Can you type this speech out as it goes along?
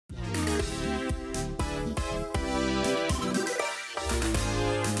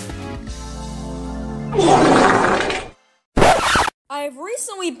I've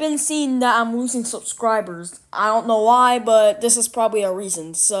recently been seeing that I'm losing subscribers. I don't know why, but this is probably a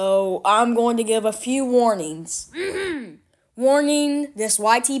reason. So I'm going to give a few warnings. Warning, this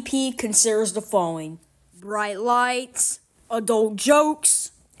YTP considers the following: bright lights, adult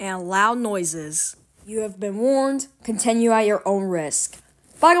jokes, and loud noises. You have been warned. Continue at your own risk.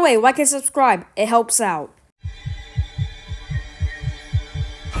 By the way, like and subscribe. It helps out.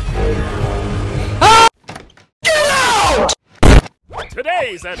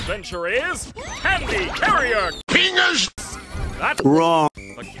 Today's adventure is Candy Carrier Kingers! That's wrong.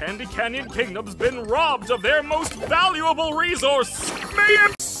 The Candy Canyon Kingdom's been robbed of their most valuable resource. May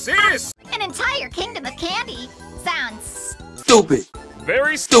it cease! An entire kingdom of candy sounds Stupid.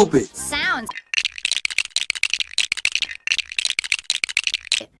 Very Stupid. sounds.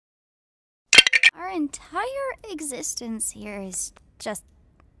 Our entire existence here is just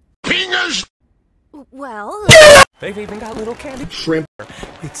Fingers. well. They've even got little candy Shrimp.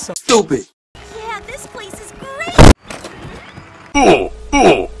 It's so Stupid. Yeah, this place is great.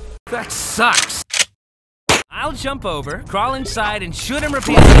 That sucks. I'll jump over, crawl inside, and shoot him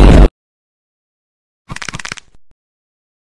repeatedly.